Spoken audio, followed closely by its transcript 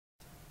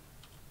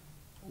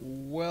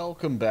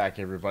Welcome back,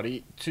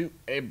 everybody, to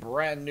a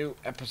brand new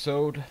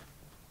episode.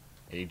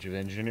 Age of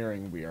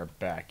Engineering, we are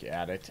back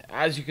at it.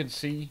 As you can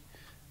see,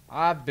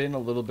 I've been a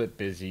little bit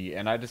busy,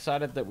 and I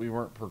decided that we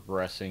weren't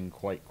progressing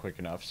quite quick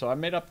enough, so I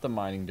made up the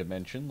mining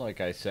dimension,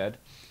 like I said,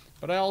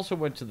 but I also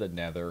went to the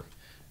nether.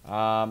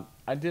 I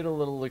did a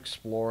little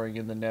exploring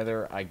in the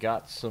nether. I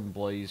got some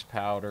blaze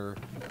powder,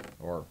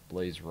 or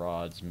blaze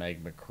rods,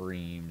 magma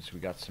creams. We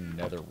got some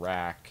nether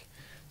rack,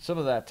 some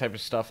of that type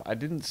of stuff. I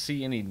didn't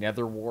see any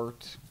nether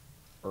wart,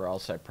 or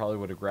else I probably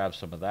would have grabbed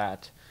some of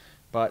that.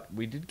 But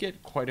we did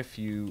get quite a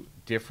few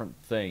different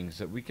things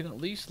that we can at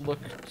least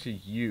look to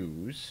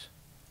use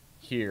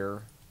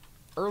here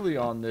early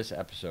on this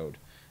episode.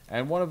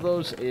 And one of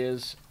those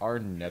is our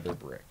nether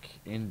brick,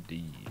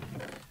 indeed.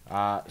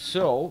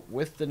 So,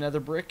 with the nether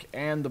brick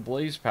and the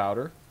blaze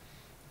powder,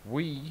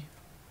 we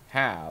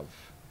have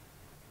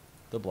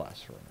the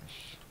blast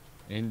furnace.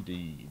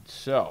 Indeed.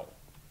 So,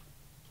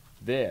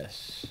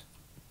 this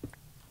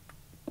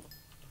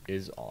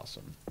is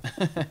awesome.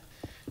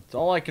 That's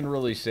all I can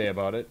really say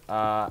about it.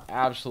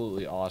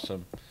 Absolutely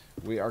awesome.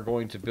 We are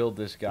going to build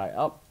this guy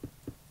up.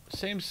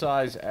 Same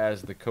size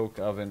as the coke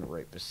oven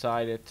right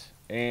beside it.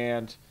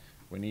 And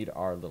we need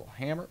our little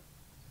hammer.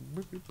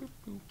 Boop, boop, boop,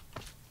 boop.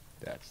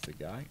 That's the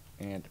guy.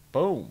 And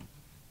boom.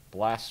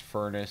 Blast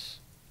furnace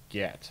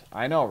get.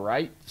 I know,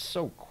 right?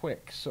 So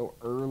quick. So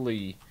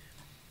early.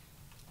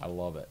 I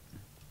love it.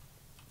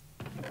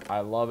 I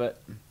love it.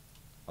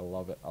 I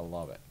love it. I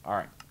love it.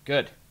 Alright.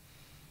 Good.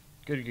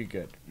 Good, good,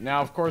 good.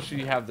 Now, of course,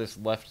 we have this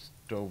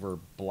leftover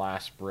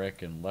blast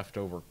brick and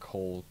leftover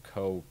coal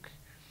coke.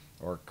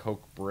 Or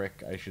coke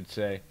brick, I should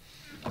say.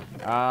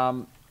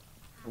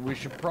 We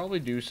should probably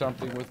do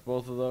something with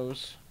both of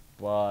those.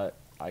 But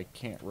I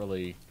can't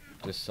really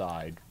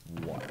decide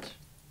what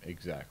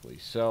exactly.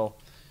 So,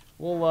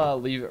 we'll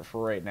leave it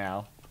for right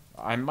now.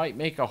 I might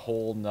make a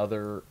whole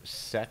nother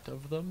set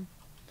of them.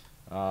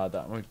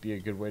 That might be a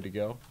good way to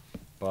go.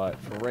 But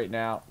for right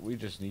now, we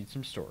just need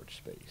some storage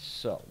space.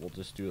 So, we'll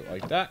just do it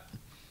like that.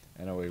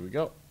 And away we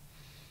go.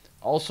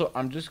 Also,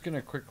 I'm just going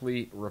to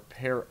quickly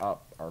repair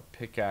up our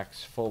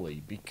pickaxe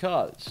fully.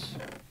 Because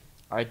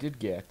I did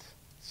get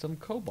some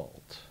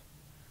cobalt.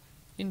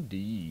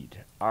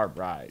 Indeed.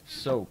 Alright,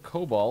 so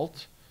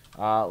cobalt.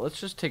 Let's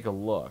just take a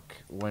look.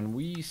 When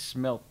we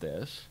smelt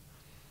this...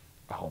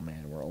 Oh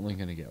man, we're only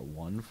going to get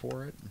one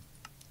for it?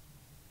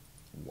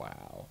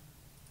 Wow.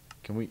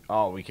 Can we...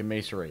 Oh, we can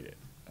macerate it.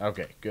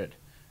 Okay, good.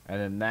 And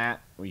then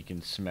that we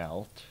can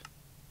smelt.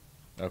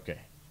 Okay.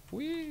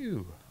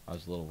 Whew. I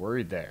was a little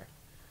worried there.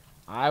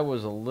 I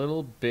was a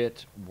little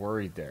bit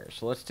worried there.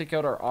 So let's take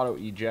out our auto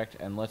eject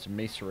and let's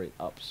macerate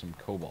up some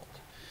cobalt.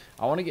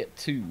 I want to get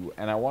two,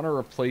 and I want to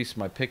replace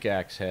my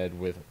pickaxe head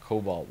with a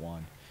cobalt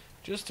one.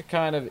 Just to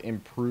kind of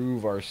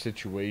improve our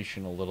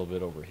situation a little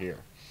bit over here.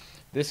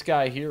 This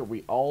guy here,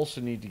 we also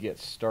need to get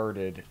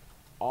started,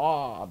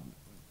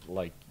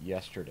 like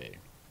yesterday.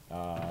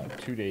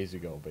 2 days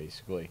ago,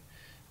 basically.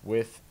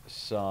 With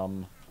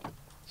some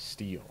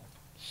steel.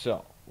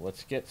 So,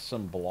 let's get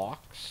some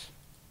blocks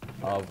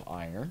of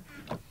iron.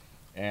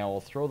 And we'll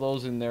throw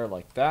those in there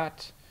like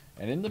that.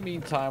 And in the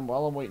meantime,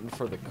 while I'm waiting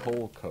for the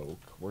coal coke,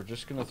 we're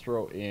just going to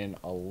throw in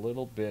a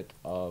little bit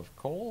of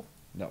coal.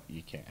 No,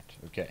 you can't.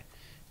 Okay.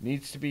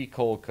 Needs to be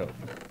coal coke.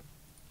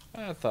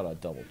 I thought I'd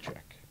double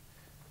check.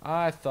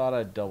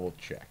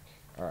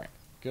 Alright,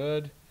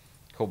 good.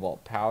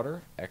 Cobalt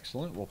powder.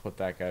 Excellent. We'll put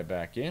that guy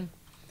back in.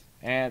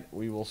 And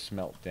we will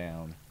smelt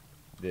down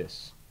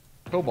this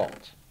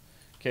cobalt.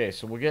 Okay,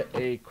 so we'll get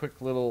a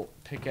quick little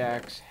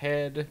pickaxe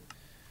head.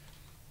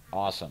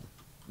 Awesome.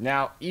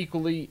 Now,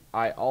 equally,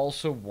 I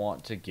also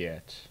want to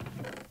get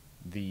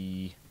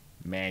the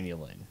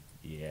manulin.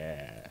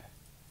 Yeah.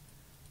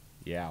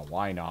 Yeah,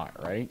 why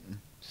not, right?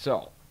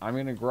 So, I'm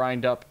going to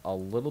grind up a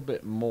little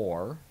bit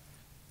more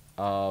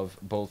of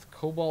both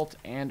cobalt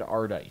and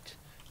ardite.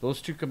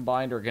 Those two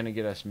combined are going to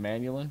get us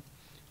manulin,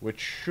 which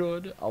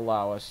should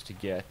allow us to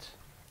get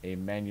a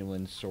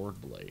manulin sword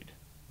blade,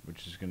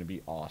 which is going to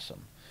be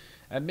awesome.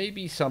 And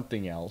maybe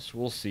something else.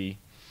 We'll see.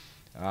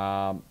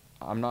 I'm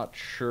not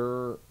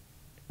sure.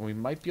 We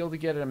might be able to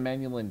get a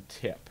manulin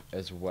tip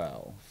as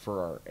well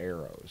for our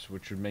arrows,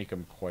 which would make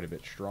them quite a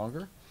bit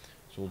stronger.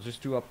 So we'll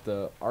just do up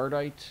the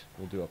ardite.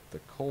 We'll do up the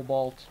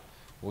cobalt.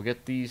 We'll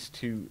get these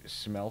two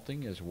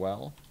smelting as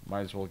well.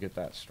 Might as well get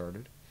that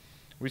started.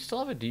 We still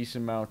have a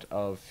decent amount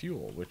of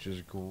fuel, which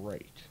is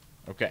great.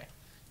 Okay.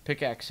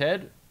 Pickaxe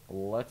head.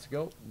 Let's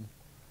go.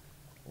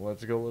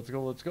 Let's go, let's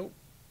go, let's go.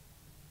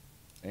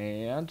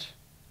 And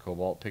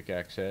cobalt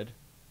pickaxe head.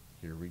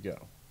 Here we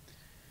go.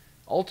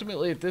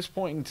 Ultimately, at this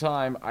point in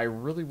time, I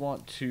really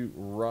want to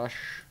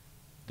rush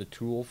the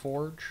tool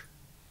forge.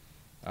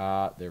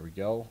 There we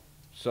go.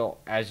 So,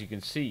 as you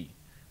can see,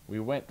 we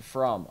went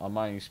from a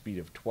mining speed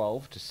of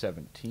 12 to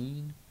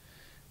 17.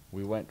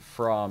 We went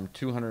from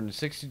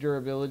 260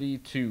 durability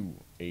to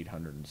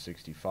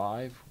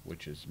 865,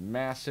 which is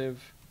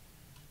massive.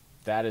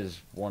 That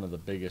is one of the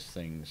biggest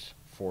things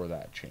for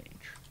that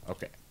change.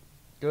 Okay,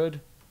 good.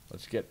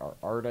 Let's get our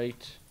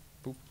ardite.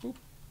 Boop, boop.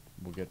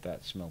 We'll get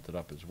that smelted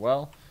up as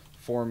well,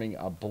 forming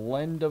a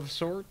blend of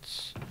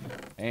sorts,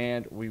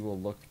 and we will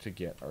look to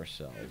get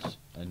ourselves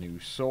a new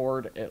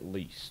sword at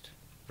least.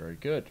 Very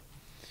good.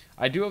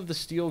 I do have the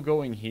steel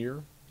going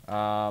here.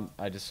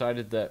 I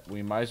decided that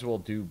we might as well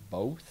do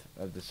both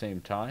at the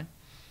same time,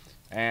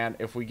 and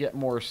if we get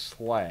more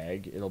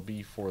slag, it'll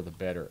be for the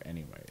better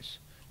anyways.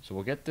 So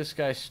we'll get this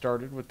guy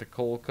started with the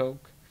coal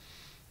coke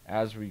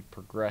as we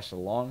progress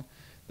along.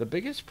 The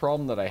biggest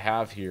problem that I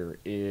have here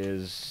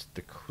is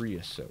the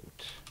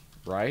creosote,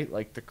 right?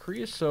 Like, the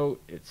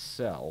creosote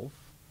itself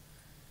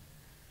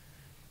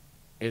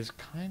is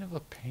kind of a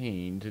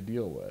pain to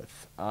deal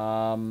with.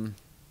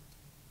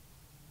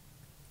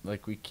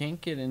 Like, we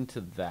can't get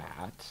into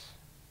that.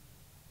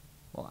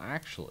 Well,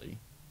 actually,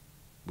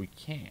 we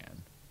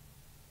can.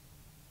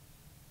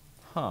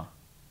 Huh.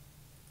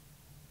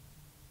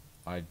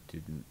 I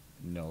didn't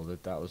know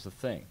that that was a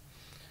thing.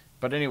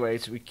 But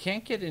anyways, we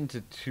can't get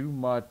into too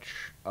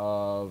much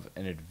of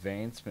an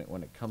advancement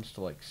when it comes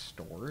to, like,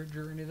 storage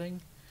or anything.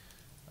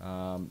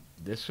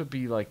 This would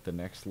be, like, the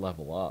next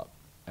level up.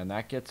 And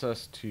that gets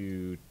us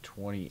to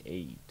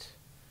 28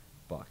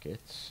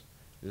 buckets.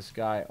 This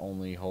guy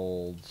only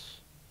holds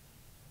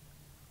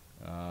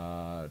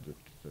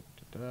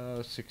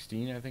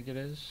 16, I think it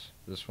is.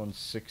 This one's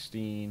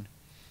 16.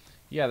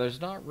 Yeah,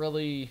 there's not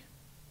really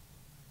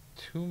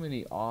too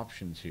many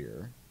options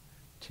here.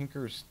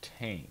 Tinker's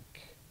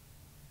Tank.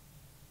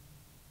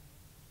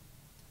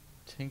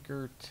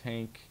 Tinker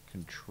Tank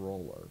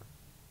Controller.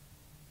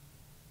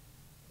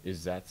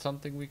 Is that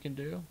something we can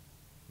do?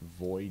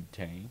 Void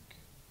Tank.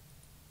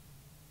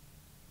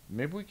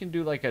 Maybe we can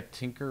do like a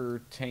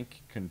Tinker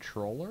Tank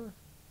Controller?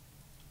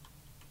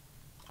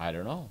 I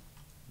don't know.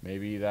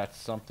 Maybe that's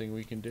something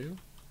we can do.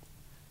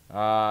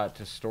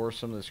 To store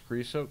some of this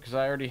creosote. Because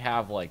I already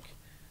have like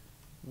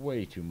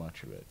way too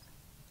much of it.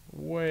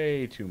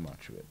 Way too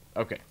much of it.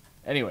 Okay.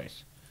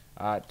 Anyways.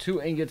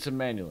 2 ingots of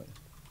manulin.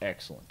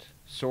 Excellent.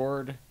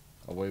 Sword.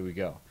 Away we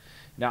go.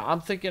 Now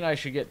I'm thinking I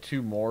should get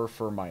 2 more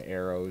for my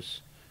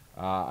arrows.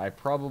 I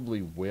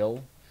probably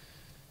will.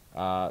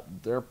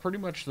 They're pretty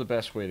much the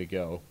best way to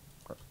go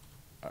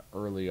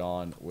early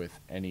on with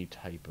any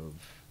type of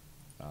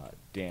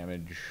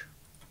damage,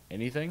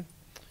 anything.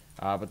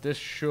 But this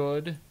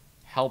should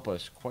help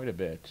us quite a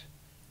bit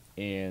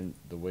in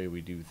the way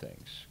we do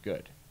things.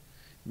 Good.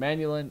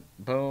 Manulin,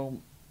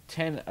 boom,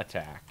 10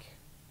 attack.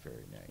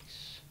 Very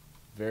nice.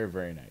 Very,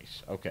 very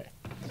nice. Okay.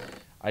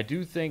 I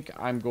do think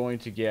I'm going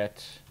to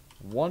get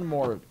 1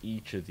 more of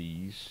each of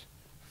these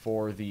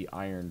for the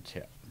iron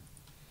tip.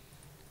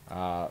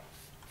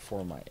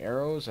 For my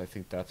arrows, I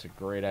think that's a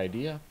great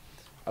idea.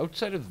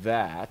 Outside of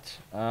that,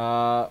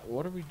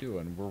 what are we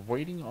doing? We're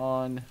waiting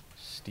on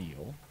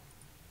steel.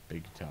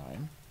 Big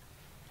time.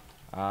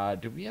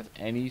 Do we have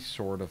any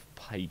sort of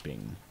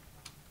piping?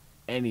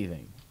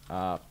 Anything.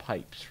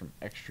 Pipes from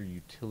extra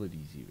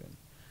utilities even.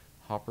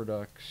 Hopper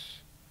ducts.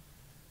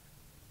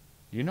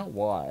 You know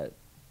what?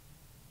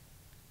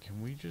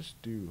 Can we just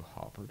do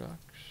hopper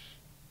ducts?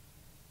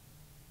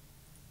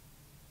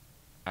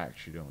 I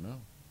actually don't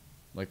know.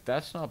 Like,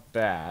 that's not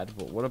bad,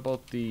 but what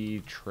about the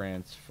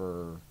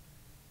transfer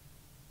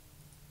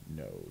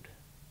node?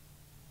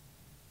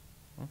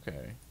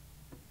 Okay.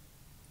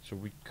 So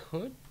we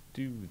could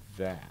do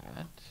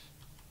that.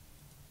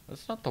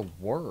 That's not the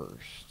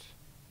worst.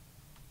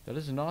 That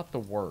is not the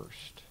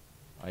worst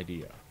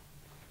idea.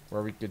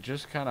 Where we could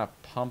just kind of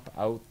pump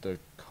out the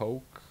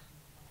coal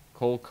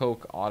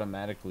coke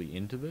automatically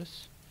into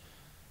this.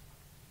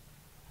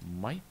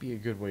 Might be a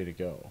good way to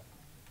go.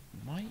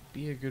 Might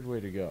be a good way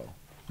to go.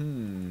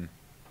 I'm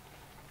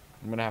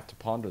going to have to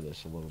ponder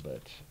this a little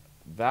bit.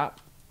 That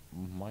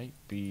might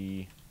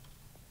be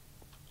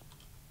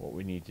what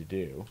we need to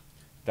do.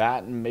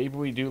 That, and maybe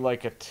we do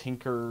like a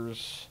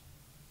Tinker's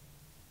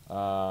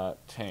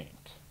tank.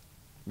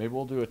 Maybe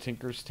we'll do a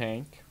Tinker's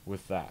tank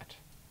with that.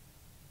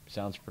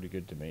 Sounds pretty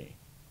good to me.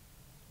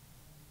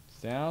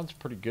 Sounds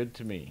pretty good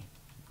to me.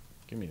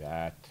 Give me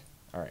that.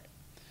 Alright.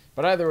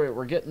 But either way,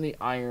 we're getting the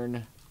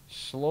iron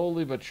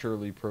slowly but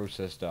surely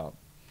processed up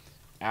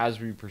as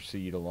we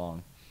proceed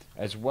along,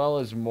 as well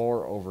as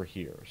more over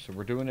here. So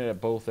we're doing it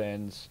at both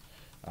ends,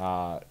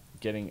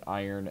 getting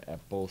iron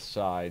at both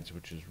sides,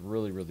 which is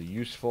really, really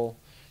useful,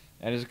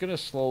 and is going to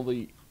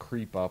slowly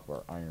creep up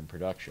our iron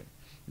production.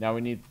 Now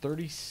we need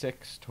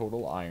 36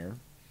 total iron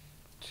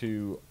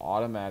to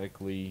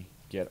automatically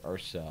get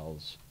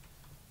ourselves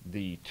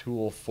the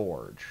tool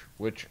forge,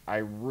 which I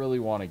really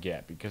want to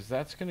get, because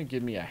that's going to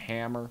give me a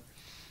hammer,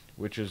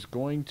 which is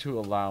going to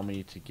allow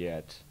me to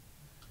get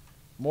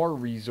more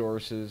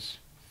resources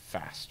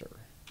faster.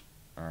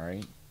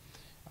 Alright.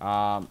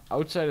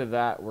 Outside of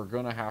that, we're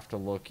going to have to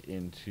look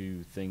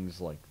into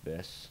things like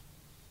this.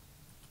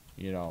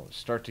 You know,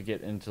 start to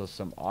get into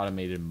some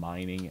automated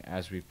mining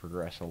as we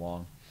progress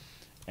along.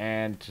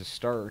 And to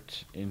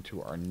start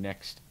into our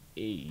next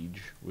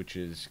age, which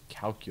is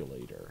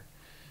calculator.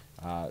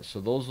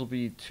 So those will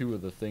be 2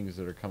 of the things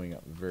that are coming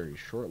up very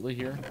shortly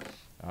here.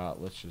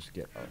 Let's just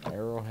get our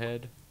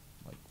arrowhead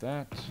like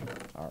that.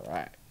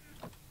 Alright.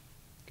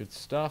 Good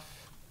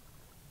stuff.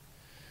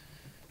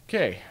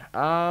 Okay,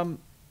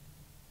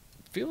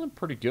 feeling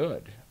pretty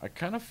good. I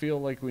kind of feel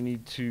like we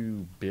need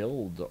to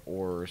build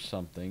or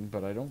something,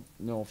 but I don't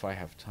know if I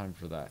have time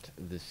for that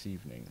this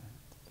evening.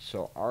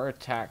 So our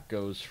attack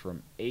goes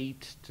from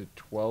 8 to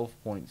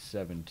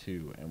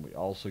 12.72, and we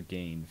also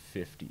gain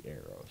 50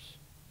 arrows.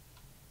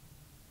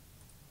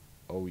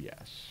 Oh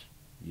yes.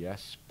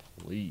 Yes,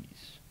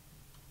 please.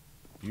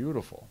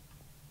 Beautiful.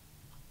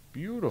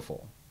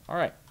 Beautiful.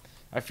 Alright.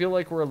 I feel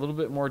like we're a little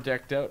bit more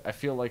decked out. I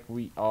feel like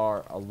we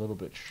are a little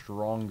bit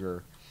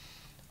stronger.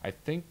 I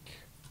think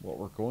what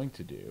we're going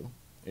to do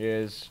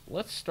is,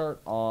 let's start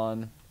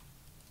on...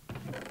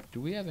 Do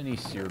we have any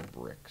seared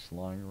bricks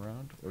lying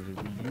around? Or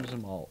did we use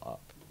them all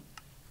up?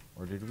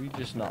 Or did we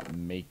just not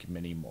make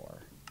many more?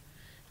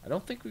 I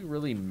don't think we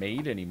really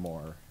made any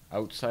more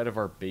outside of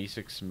our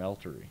basic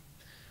smeltery.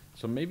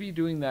 So maybe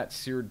doing that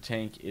seared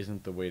tank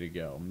isn't the way to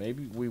go.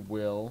 Maybe we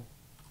will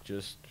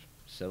just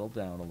settle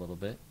down a little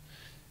bit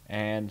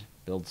and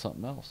build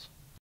something else.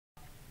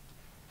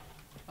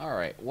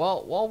 Alright,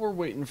 well, while we're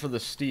waiting for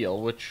the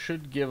steel, which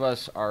should give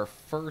us our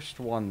first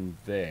one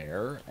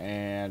there,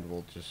 and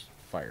we'll just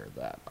fire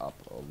that up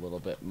a little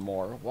bit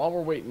more. While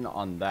we're waiting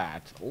on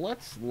that,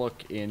 let's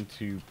look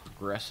into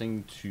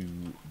progressing to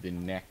the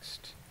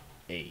next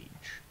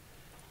age.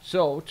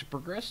 So, to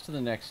progress to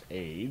the next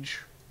age,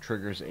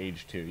 triggers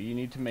age 2, you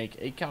need to make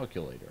a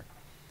calculator.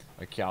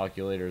 A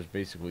calculator is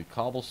basically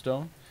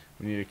cobblestone.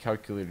 We need a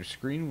calculator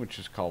screen, which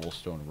is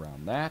cobblestone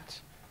around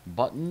that.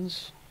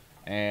 Buttons,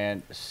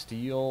 and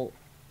steel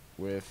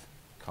with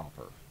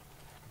copper.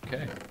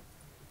 Okay.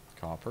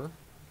 Copper.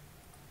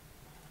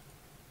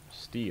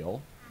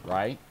 Steel,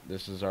 right?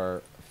 This is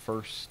our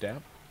first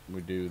step.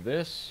 We do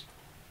this.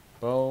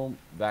 Boom.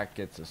 That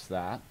gets us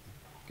that.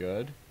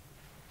 Good.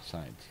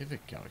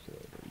 Scientific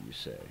calculator, you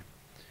say.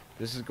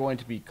 This is going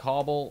to be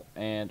cobble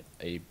and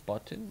a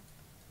button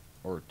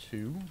or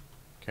 2.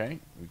 Okay,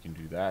 we can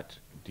do that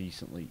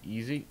decently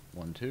easy.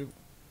 1, 2.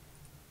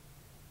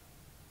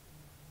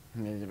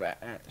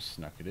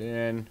 Snuck it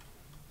in.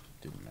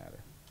 Didn't matter.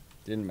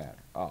 Didn't matter.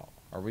 Oh,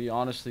 are we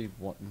honestly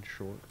 1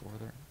 short over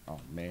there? Oh,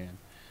 man.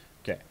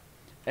 Okay.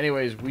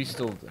 Anyways, we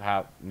still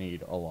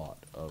need a lot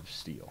of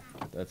steel.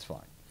 That's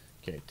fine.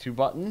 Okay, 2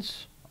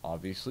 buttons.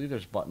 Obviously,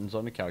 there's buttons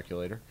on the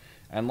calculator.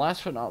 And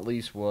last but not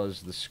least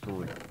was the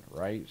screen,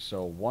 right?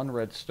 So 1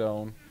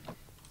 redstone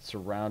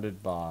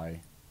surrounded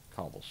by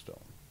cobblestone,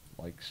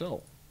 like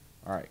so.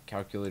 Alright,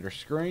 calculator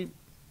screen.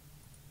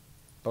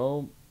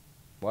 Boom.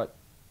 What?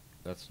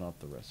 That's not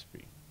the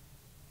recipe.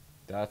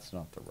 That's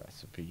not the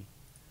recipe.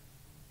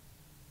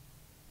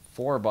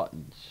 4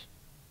 buttons.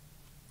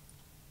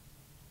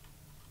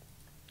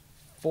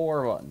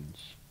 4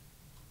 buttons.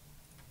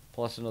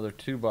 Plus another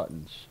 2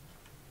 buttons.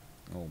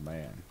 Oh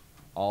man.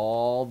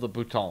 All the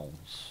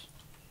buttons.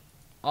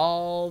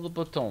 All the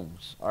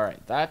buttons.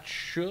 Alright, that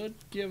should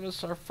give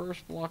us our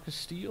first block of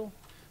steel,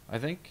 I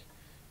think.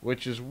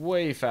 Which is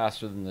way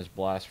faster than this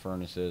blast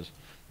furnace is.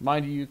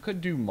 Mind you, you could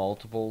do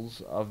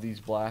multiples of these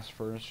blast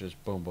furnaces.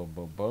 Just boom, boom,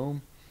 boom,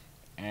 boom.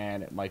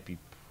 And it might be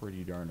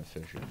pretty darn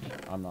efficient.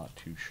 I'm not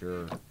too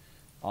sure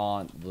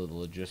on the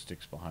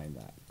logistics behind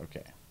that.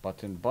 Okay.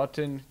 Button,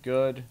 button.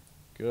 Good.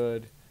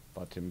 Good.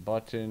 Button,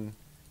 button.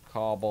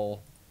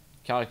 Cobble.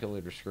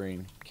 Calculator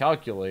screen.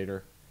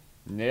 Calculator.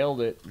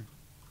 Nailed it.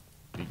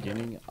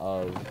 Beginning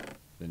of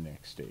the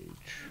next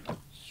stage.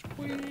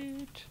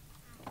 Sweet.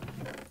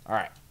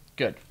 Alright.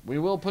 Good. We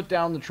will put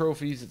down the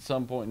trophies at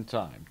some point in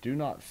time. Do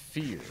not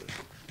fear.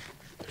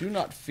 Do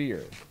not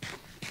fear.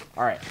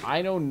 Alright,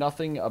 I know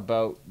nothing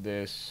about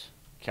this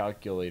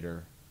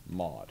calculator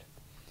mod.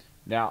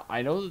 Now,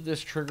 I know that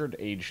this triggered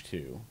age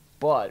 2,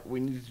 but we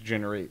need to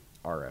generate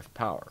RF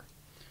power.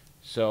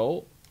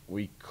 So,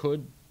 we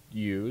could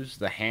use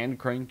the hand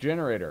crank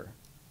generator.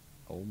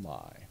 Oh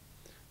my.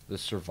 The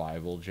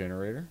survival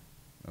generator.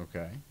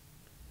 Okay.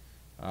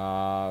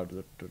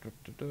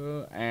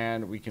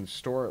 And we can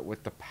store it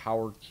with the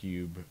power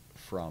cube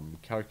from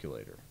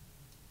calculator.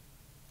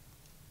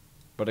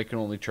 But it can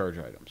only charge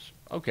items.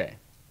 Okay.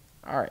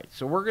 Alright,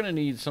 so we're going to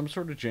need some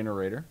sort of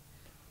generator.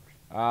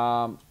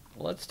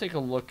 Let's take a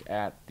look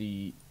at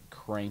the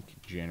crank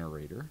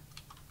generator.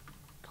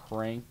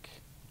 Crank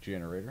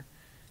generator.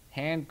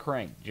 Hand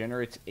crank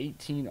generates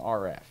 18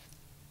 RF.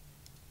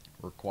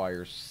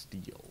 Requires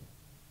steel.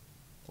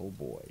 Oh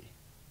boy.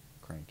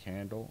 Crank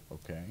handle.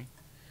 Okay.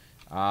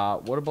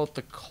 What about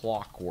the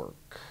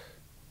clockwork?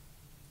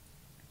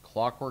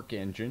 Clockwork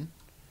engine.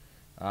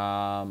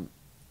 It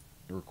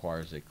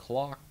requires a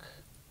clock.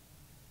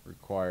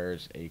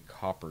 Requires a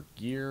copper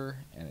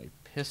gear and a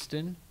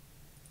piston.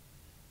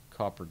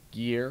 Copper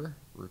gear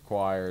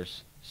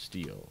requires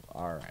steel.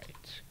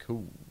 Alright.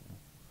 Cool.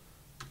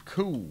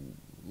 Cool.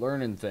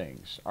 Learning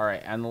things.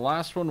 Alright, and the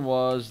last one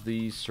was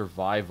the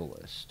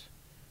survivalist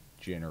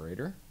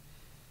generator.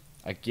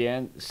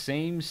 Again,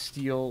 same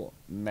steel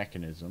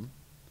mechanism.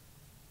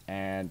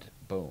 And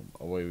boom,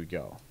 away we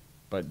go.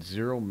 But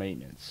 0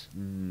 maintenance.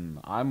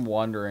 I'm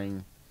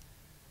wondering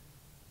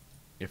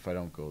if I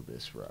don't go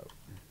this route.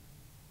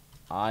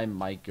 I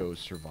might go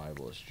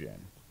survivalist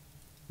gen.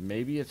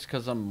 maybe it's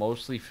because I'm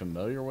mostly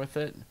familiar with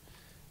it.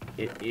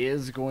 It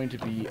is going to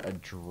be a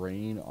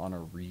drain on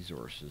our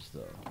resources,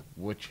 though,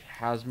 which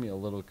has me a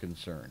little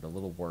concerned, a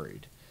little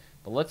worried.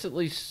 But let's at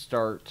least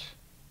start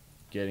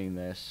getting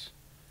this.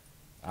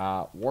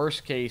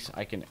 Worst case,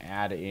 I can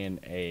add in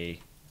a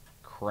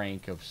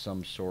crank of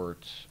some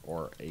sort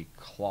or a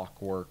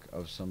clockwork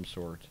of some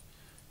sort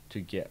to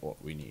get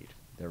what we need.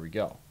 There we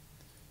go.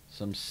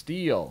 Some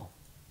steel.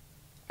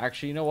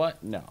 Actually, you know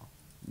what? No.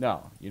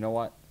 No. You know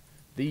what?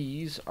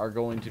 These are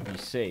going to be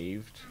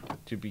saved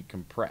to be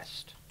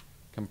compressed.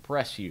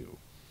 Compress you.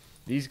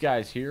 These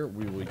guys here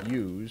we will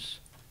use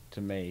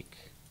to make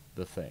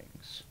the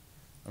things.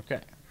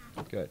 Okay.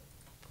 Good.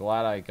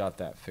 Glad I got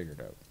that figured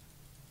out.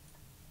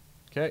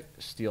 Okay.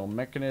 Steel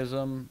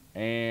mechanism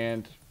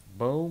and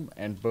boom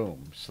and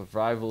boom.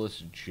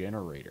 Survivalist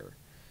generator.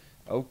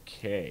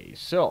 Okay.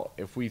 So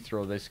if we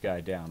throw this guy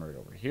down right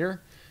over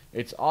here,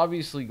 it's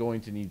obviously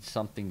going to need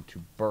something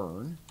to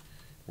burn.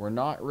 We're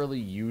not really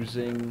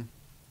using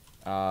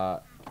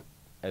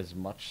as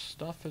much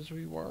stuff as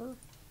we were.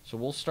 So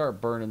we'll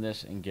start burning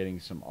this and getting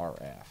some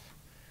RF.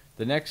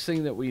 The next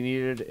thing that we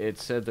needed, it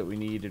said that we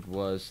needed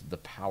was the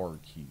power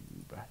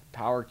cube.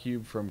 Power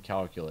cube from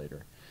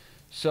calculator.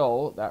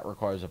 So that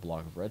requires a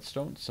block of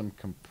redstone, some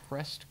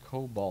compressed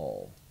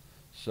cobalt.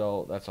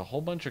 So that's a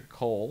whole bunch of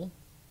coal.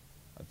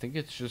 I think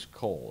it's just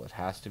coal. It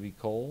has to be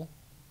coal.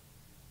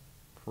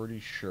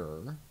 Pretty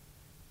sure.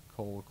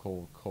 Coal,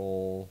 coal,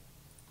 coal.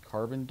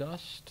 Carbon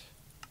dust.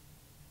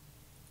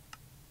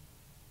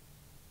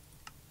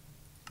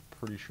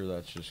 Pretty sure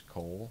that's just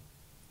coal.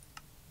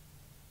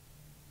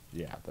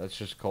 Yeah, that's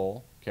just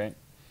coal. Okay.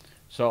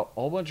 So, a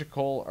whole bunch of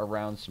coal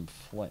around some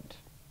flint.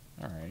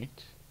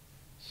 Alright.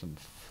 Some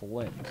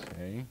flint,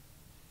 eh?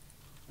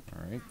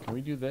 Alright, can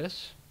we do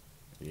this?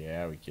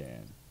 Yeah, we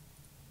can.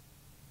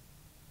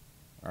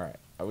 Alright,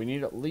 we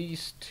need at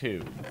least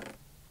 2.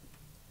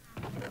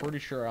 Pretty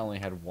sure I only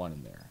had 1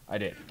 in there. I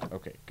did.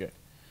 Okay, good.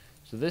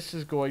 So this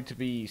is going to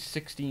be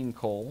 16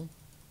 coal,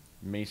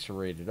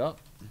 macerated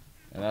up,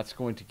 and that's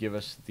going to give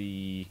us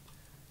the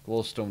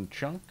glowstone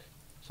chunk.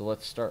 So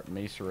let's start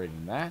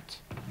macerating that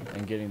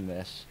and getting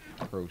this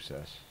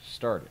process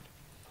started.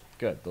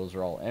 Good. Those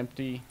are all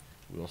empty.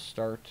 We'll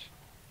start.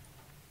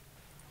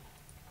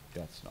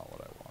 That's not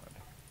what I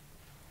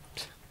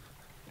wanted.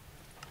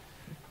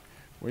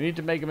 We need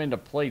to make them into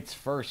plates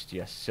first,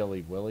 you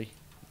silly Willy.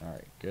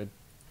 Alright, good.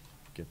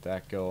 Get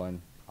that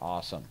going.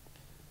 Awesome.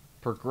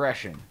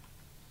 Progression.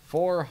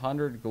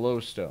 400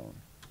 glowstone.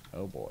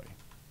 Oh boy.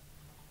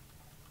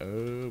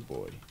 Oh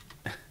boy.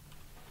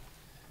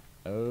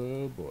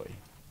 Oh boy.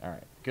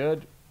 Alright,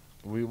 good.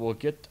 We will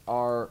get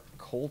our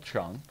coal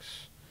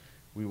chunks.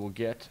 We will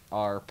get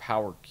our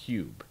power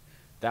cube.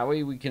 That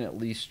way we can at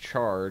least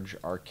charge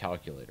our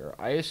calculator.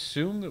 I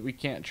assume that we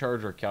can't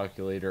charge our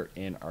calculator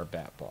in our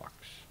bat box,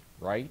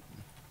 right?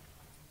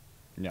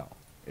 No.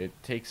 It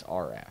takes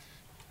RF.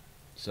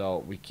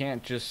 So we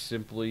can't just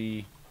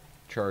simply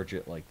charge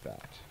it like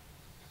that.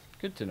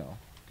 Good to know.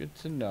 Good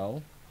to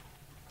know.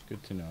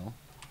 Good to know.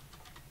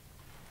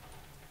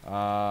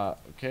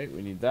 Okay,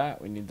 we need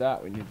that, we need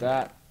that, we need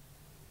that.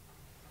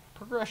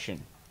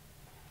 Progression.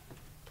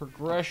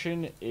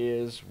 Progression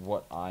is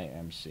what I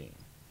am seeing.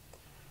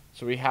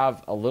 So we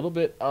have a little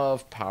bit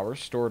of power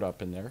stored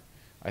up in there.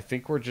 I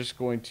think we're just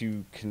going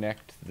to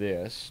connect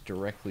this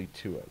directly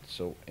to it.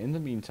 So in the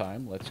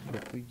meantime, let's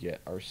quickly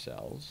get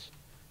ourselves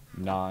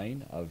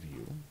 9 of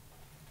you.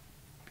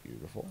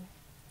 Beautiful.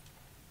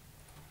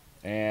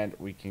 And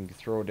we can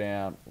throw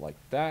down like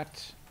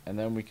that, and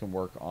then we can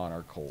work on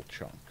our coal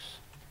chunks.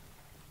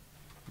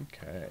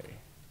 Okay.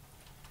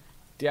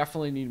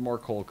 Definitely need more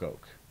coal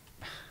coke.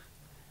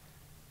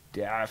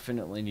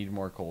 Definitely need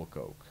more coal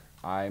coke.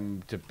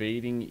 I'm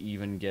debating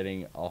even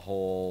getting a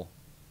whole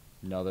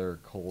another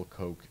coal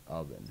coke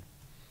oven.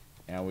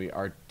 And we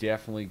are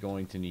definitely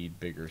going to need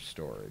bigger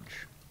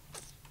storage.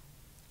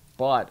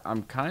 But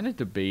I'm kind of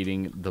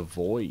debating the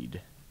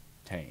void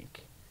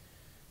tank.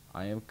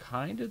 I am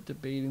kind of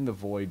debating the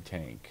void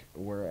tank,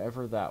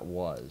 wherever that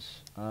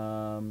was.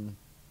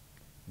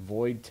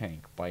 Void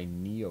tank by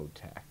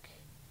Neotech.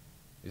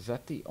 Is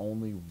that the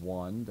only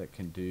one that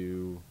can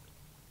do...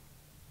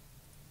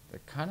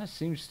 That kind of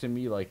seems to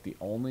me like the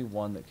only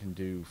one that can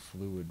do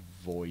fluid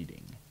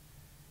voiding.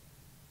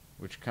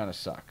 Which kind of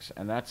sucks.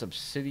 And that's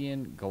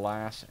obsidian,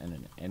 glass, and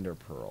an ender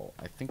pearl.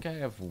 I think I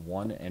have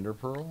 1 ender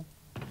pearl.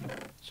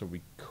 So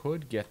we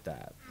could get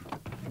that.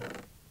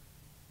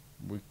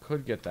 We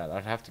could get that.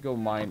 I'd have to go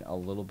mine a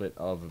little bit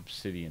of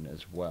obsidian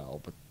as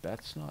well. But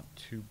that's not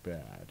too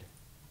bad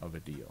of a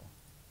deal.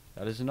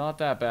 That is not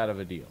that bad of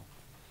a deal.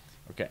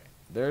 Okay.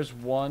 There's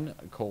 1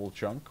 coal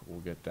chunk. We'll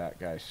get that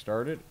guy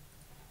started.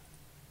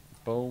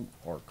 Boom.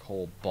 Or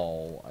coal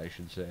ball, I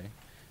should say.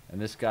 And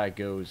this guy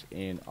goes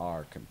in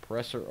our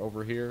compressor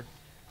over here.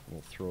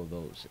 We'll throw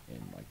those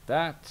in like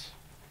that.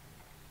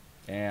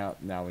 And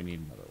now we need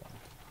another one.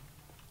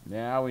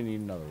 Now we need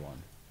another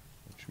one.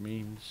 Which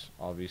means,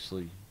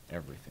 obviously,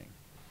 everything.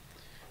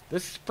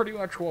 This is pretty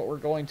much what we're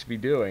going to be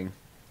doing.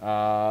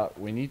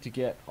 we need to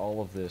get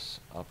all of this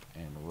up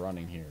and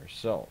running here.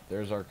 So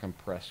there's our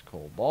compressed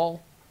coal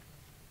ball,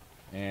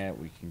 and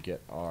we can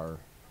get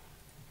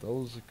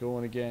those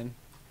going again.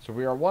 So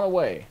we are one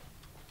away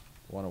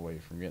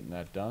from getting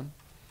that done,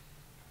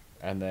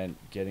 and then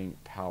getting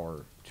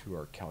power to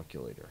our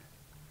calculator.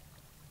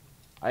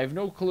 I have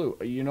no clue.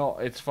 You know,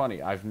 it's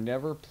funny. I've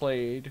never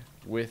played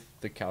with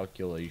the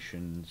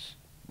calculations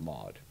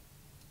mod.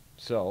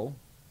 So,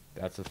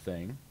 that's a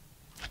thing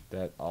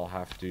that I'll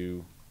have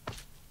to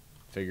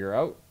figure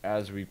out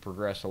as we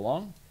progress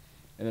along.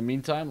 In the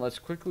meantime, let's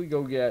quickly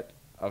go get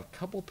a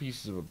couple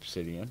pieces of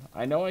obsidian.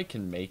 I know I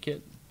can make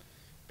it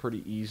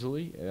pretty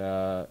easily,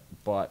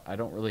 but I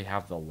don't really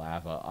have the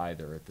lava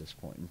either at this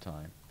point in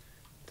time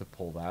to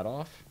pull that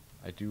off.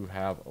 I do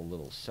have a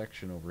little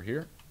section over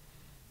here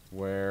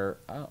where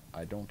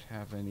I don't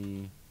have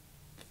any.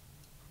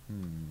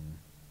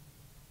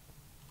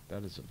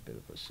 That is a bit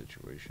of a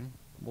situation.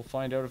 We'll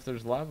find out if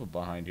there's lava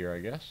behind here, I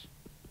guess.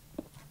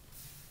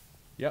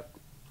 Yep,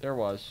 there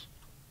was.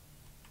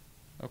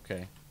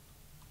 Okay.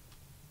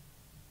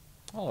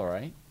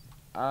 Alright.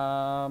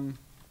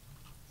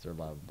 Is there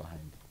lava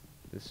behind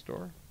this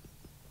door?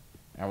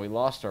 And we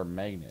lost our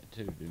magnet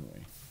too, didn't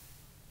we?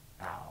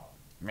 Oh,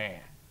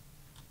 man.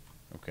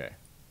 Okay.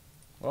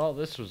 Well,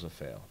 this was a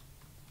fail.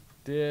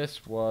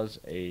 This was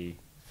a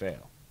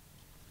fail.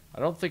 I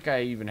don't think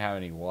I even have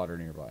any water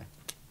nearby.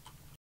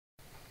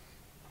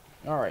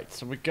 Alright,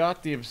 so we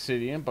got the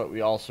obsidian, but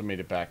we also made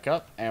it back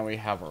up, and we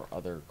have our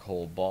other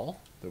coal ball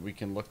that we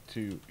can look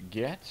to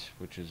get,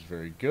 which is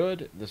very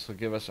good. This will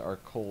give us our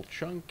coal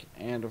chunk,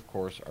 and of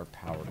course our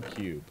power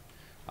cube.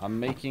 I'm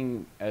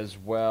making as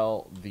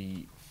well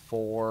the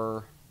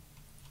 4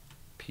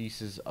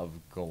 pieces of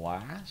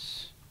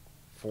glass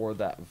for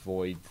that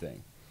void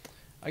thing.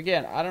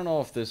 Again, I don't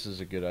know if this is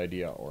a good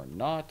idea or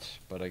not,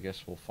 but I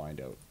guess we'll find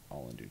out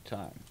all in due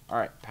time.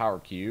 Alright, power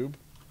cube.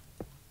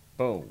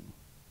 Boom.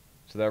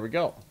 So there we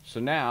go. So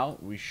now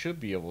we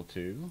should be able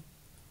to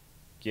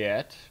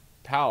get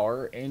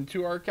power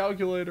into our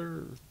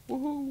calculator.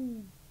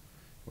 Woohoo!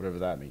 Whatever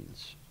that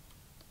means.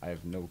 I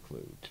have no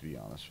clue, to be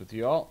honest with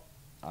you all.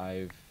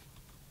 I've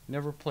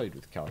never played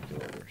with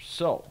calculators.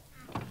 So,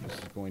 this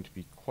is going to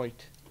be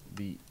quite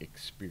the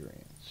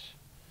experience.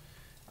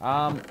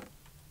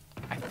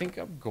 I think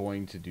I'm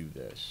going to do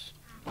this.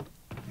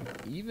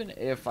 Even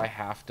if I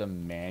have to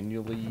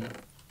manually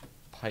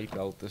pipe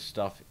out the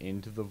stuff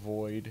into the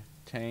void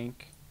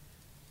tank,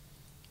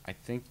 I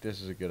think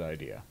this is a good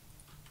idea.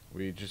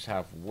 We just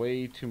have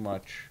way too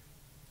much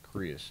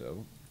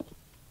creosote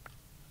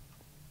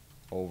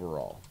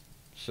overall.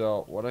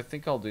 So what I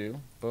think I'll do,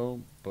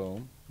 boom,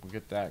 boom, we'll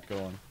get that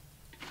going,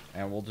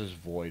 and we'll just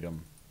void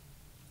them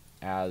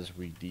as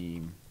we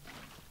deem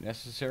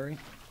necessary.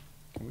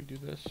 Can we do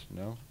this?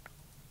 No?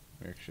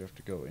 We actually have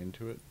to go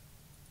into it.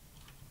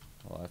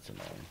 Well, that's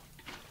annoying.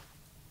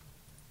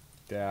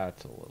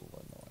 That's a little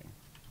annoying.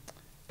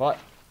 But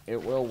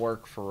it will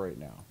work for right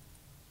now.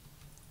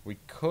 We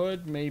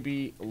could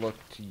maybe look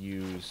to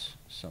use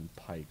some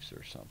pipes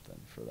or something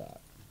for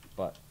that.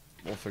 But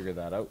we'll figure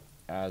that out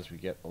as we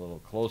get a little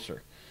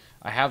closer.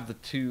 I have the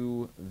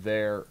 2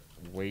 there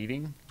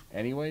waiting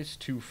anyways,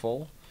 2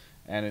 full.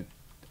 And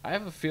I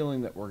have a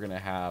feeling that we're going to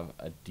have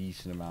a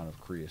decent amount of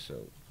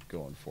creosote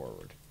going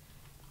forward.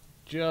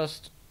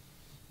 Just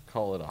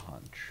call it a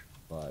hunch,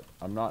 but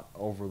I'm not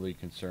overly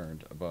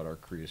concerned about our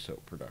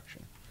creosote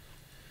production.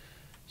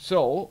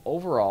 So,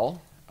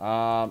 overall,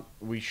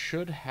 we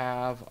should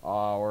have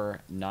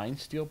our 9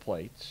 steel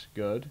plates.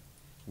 Good.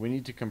 We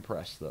need to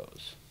compress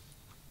those.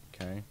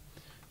 Okay.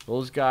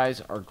 Those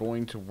guys are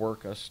going to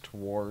work us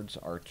towards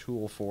our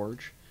tool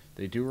forge.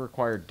 They do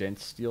require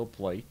dense steel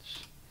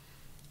plates,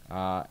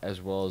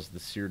 as well as the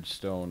seared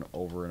stone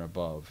over and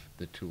above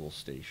the tool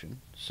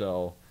station.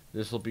 So,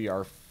 this will be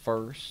our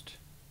first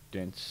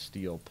dense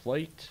steel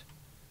plate.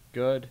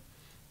 Good.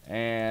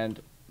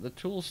 And the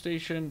tool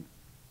station,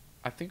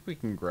 I think we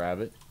can grab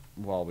it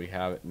while we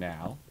have it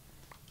now.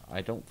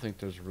 I don't think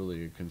there's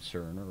really a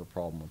concern or a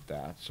problem with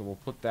that. So we'll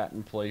put that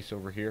in place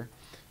over here.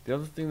 The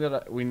other thing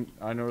that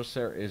I noticed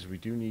there is we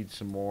do need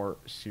some more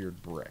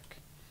seared brick.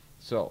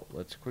 So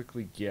let's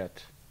quickly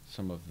get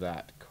some of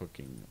that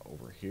cooking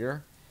over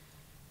here.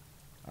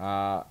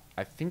 I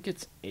think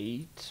it's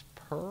 8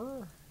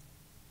 per...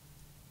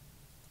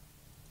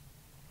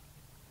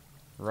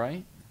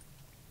 Right?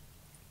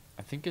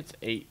 I think it's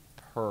 8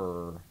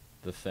 per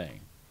the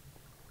thing.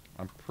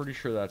 I'm pretty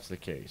sure that's the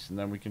case. And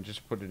then we can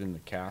just put it in the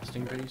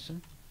casting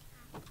basin.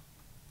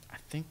 I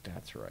think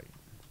that's right.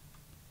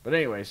 But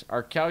anyways,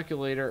 our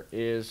calculator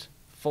is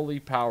fully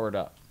powered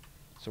up.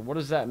 So what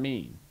does that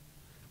mean?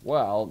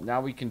 Well,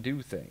 now we can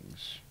do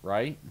things,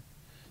 right?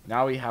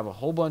 Now we have a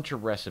whole bunch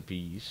of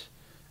recipes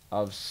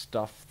of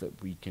stuff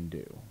that we can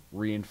do.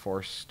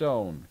 Reinforced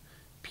stone,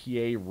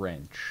 PA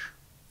wrench,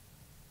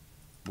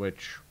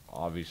 which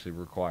obviously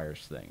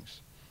requires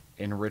things.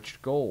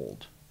 Enriched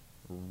gold,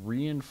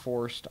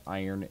 reinforced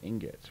iron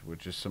ingots,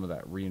 which is some of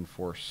that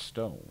reinforced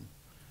stone.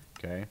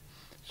 Okay,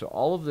 so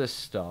all of this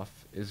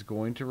stuff is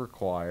going to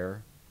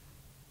require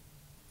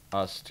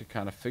us to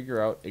kind of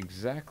figure out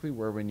exactly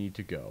where we need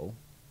to go.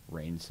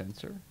 Rain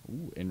sensor.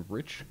 Ooh,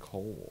 enriched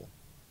coal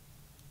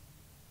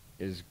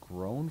is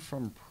grown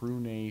from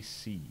prune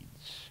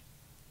seeds.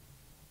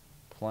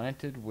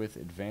 Planted with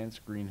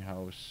advanced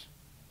greenhouse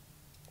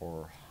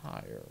or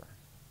higher.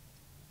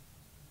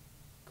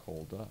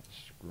 Coal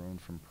dust grown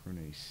from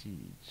prune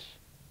seeds.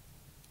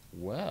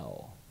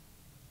 Well.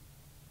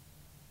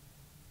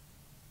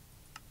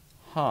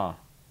 Huh.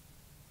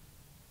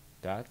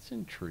 That's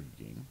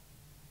intriguing.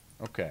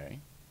 Okay.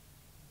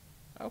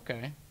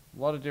 Okay. A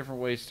lot of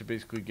different ways to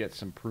basically get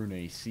some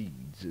prune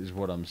seeds is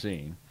what I'm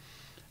seeing.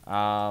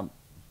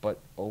 But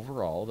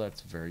overall,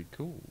 that's very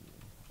cool.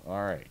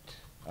 Alright.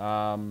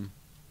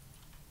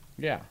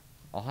 Yeah.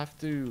 I'll have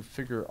to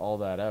figure all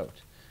that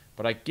out.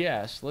 But I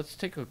guess, let's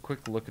take a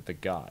quick look at the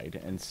guide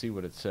and see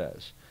what it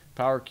says.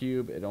 Power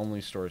cube, it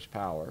only stores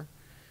power.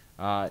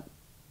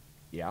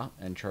 Yeah,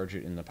 and charge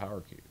it in the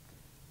power cube.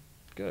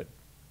 Good.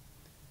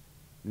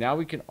 Now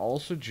we can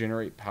also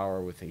generate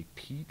power with a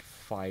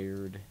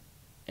peat-fired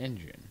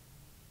engine.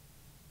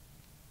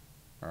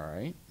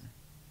 Alright.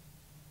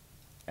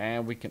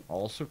 And we can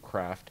also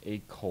craft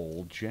a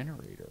coal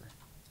generator.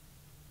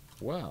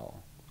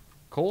 Well,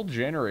 coal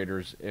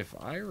generators, if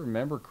I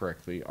remember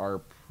correctly, are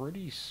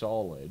pretty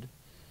solid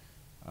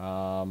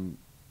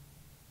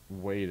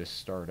way to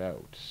start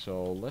out.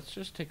 So let's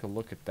just take a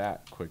look at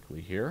that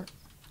quickly here.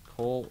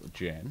 Coal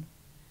gen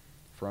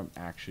from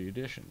Actually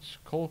Additions.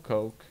 Coal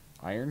coke,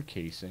 iron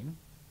casing.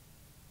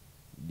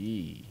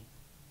 Yee.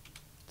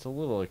 It's a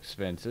little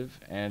expensive.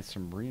 And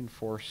some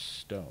reinforced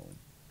stone.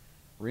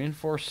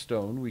 Reinforced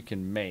stone we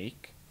can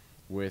make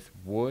with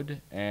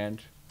wood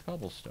and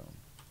cobblestone.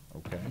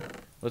 Okay.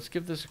 Let's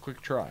give this a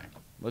quick try.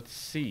 Let's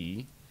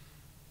see.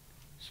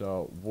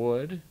 So,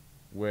 wood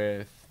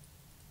with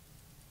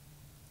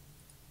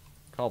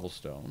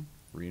cobblestone,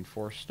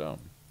 reinforced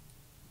stone.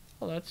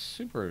 Oh, that's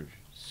super,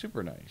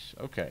 super nice.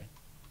 Okay.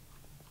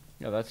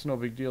 Yeah, that's no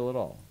big deal at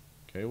all.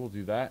 Okay, we'll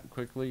do that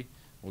quickly.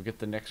 We'll get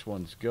the next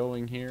ones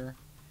going here.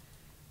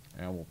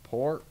 And we'll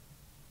pour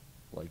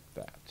like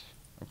that.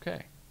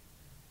 Okay.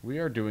 We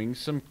are doing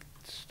some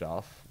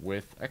stuff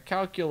with a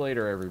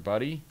calculator,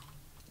 everybody.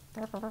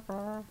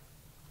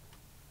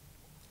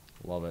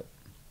 Love it.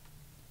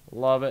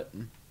 Love it.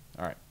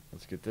 Alright,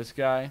 let's get this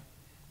guy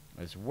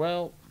as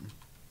well.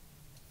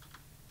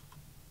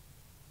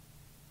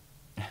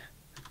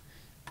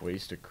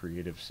 Waste a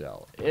creative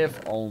cell. If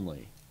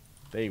only.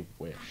 They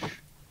wish.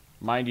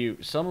 Mind you,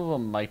 some of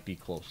them might be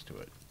close to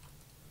it.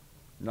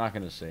 I'm not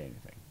going to say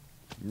anything.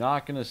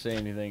 Not going to say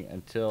anything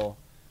until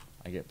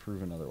I get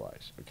proven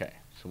otherwise. Okay,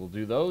 so we'll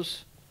do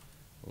those.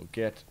 We'll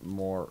get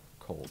more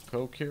cold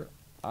coke here.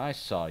 I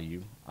saw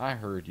you. I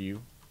heard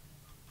you.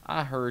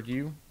 I heard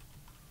you.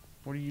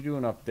 What are you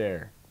doing up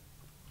there?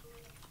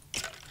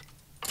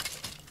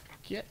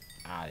 Get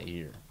out of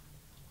here.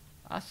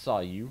 I saw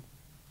you.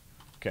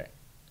 Okay,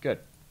 good.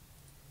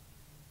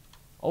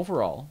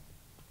 Overall,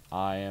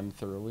 I am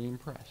thoroughly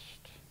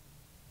impressed.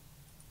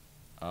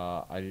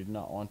 I did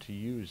not want to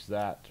use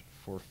that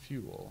for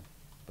fuel,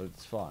 but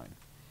it's fine.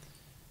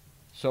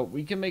 So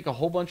we can make a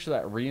whole bunch of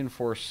that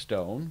reinforced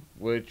stone,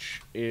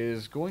 which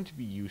is going to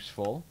be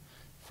useful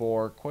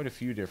for quite a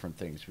few different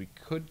things. We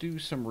could do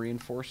some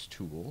reinforced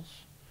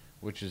tools,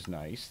 which is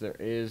nice. There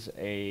is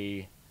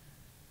a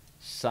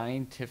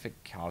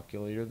scientific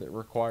calculator that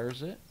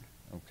requires it.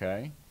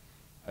 Okay.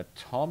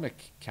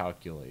 Atomic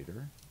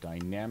calculator,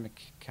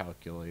 dynamic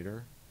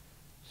calculator,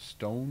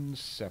 stone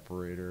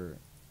separator.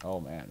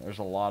 Oh man, there's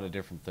a lot of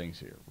different things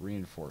here.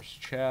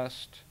 Reinforced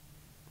chest,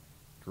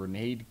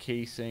 grenade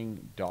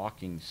casing,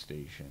 docking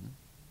station.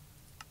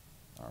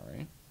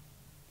 Alright.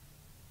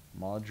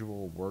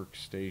 Module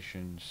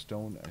workstation,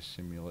 stone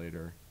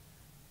assimilator,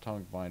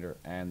 atomic binder,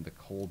 and the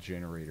coal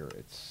generator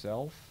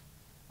itself,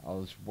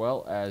 as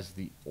well as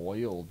the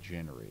oil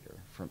generator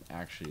from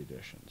Actually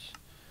Additions.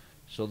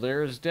 So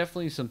there's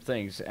definitely some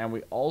things, and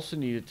we also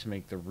needed to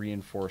make the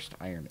reinforced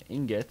iron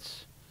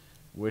ingots,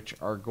 which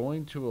are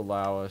going to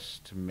allow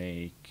us to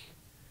make,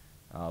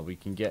 we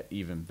can get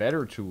even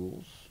better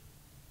tools.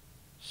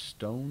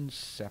 Stone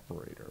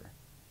separator.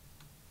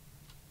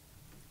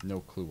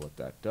 No clue what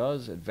that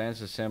does.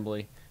 Advanced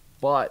assembly,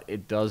 but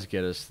it does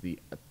get us the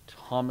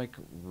atomic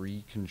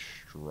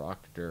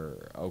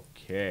reconstructor.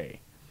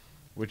 Okay.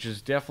 Which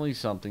is definitely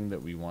something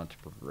that we want to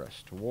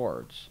progress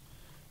towards.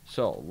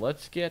 So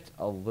let's get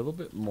a little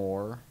bit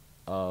more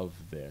of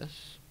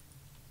this.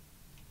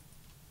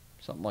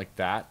 Something like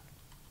that.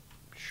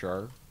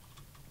 Sure.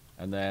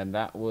 And then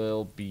that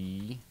will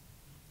be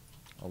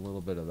a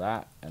little bit of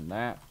that and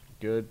that.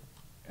 Good.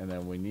 And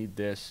then we need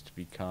this to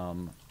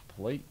become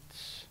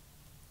plates.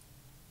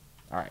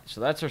 Alright,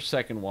 so that's our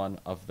second one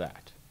of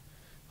that.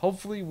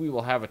 Hopefully we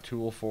will have a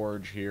tool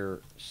forge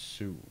here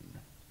soon.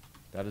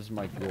 That is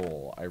my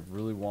goal. I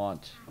really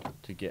want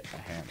to get a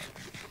hammer.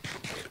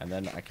 And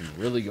then I can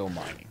really go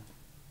mining.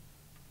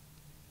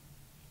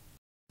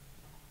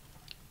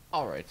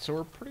 Alright, so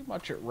we're pretty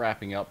much at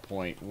wrapping up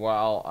point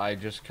while I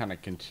just kind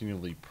of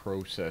continually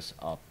process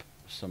up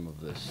some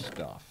of this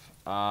stuff.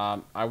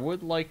 I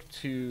would like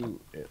to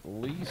at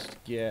least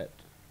get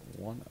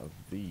one of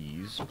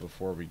these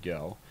before we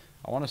go.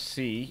 I want to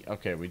see...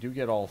 Okay, we do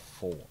get all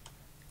 4.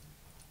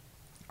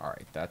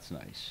 Alright, that's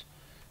nice.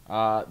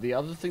 The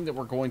other thing that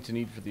we're going to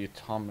need for the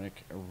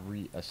atomic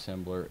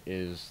reassembler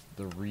is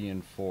the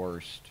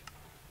reinforced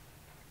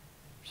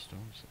stone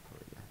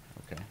separator.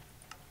 Okay.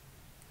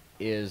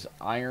 Is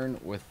iron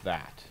with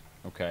that.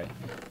 Okay.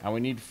 And we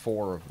need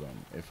 4 of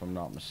them, if I'm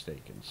not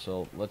mistaken.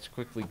 So let's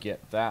quickly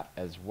get that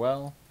as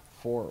well.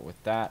 4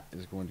 with that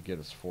is going to get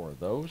us 4 of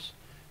those.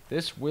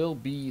 This will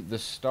be the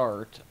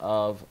start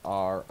of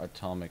our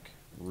atomic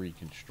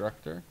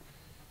reconstructor.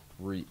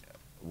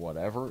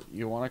 Whatever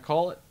you want to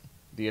call it.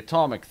 The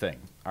atomic thing,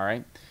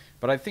 alright?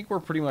 But I think we're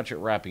pretty much at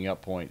wrapping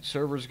up point.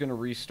 Server's going to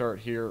restart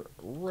here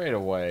right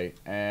away,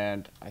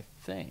 and I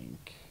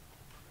think,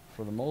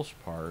 for the most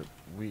part,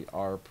 we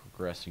are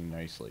progressing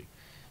nicely.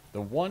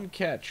 The one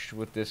catch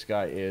with this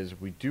guy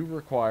is we do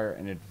require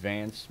an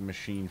advanced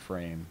machine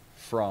frame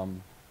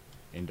from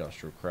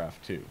Industrial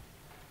Craft 2.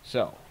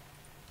 So,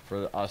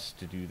 for us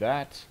to do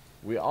that,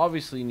 we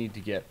obviously need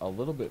to get a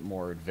little bit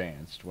more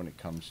advanced when it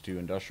comes to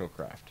Industrial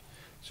Craft.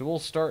 So we'll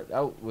start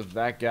out with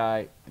that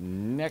guy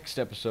next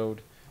episode.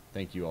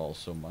 Thank you all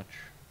so much.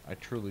 I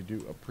truly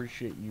do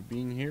appreciate you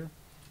being here.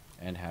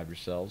 And have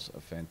yourselves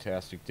a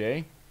fantastic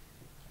day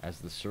as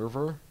the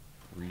server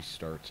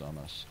restarts on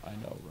us. I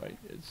know, right?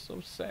 It's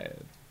so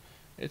sad.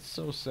 It's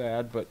so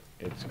sad, but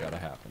it's gotta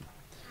happen.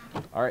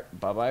 Alright,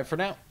 bye-bye for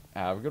now.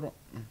 Have a good one.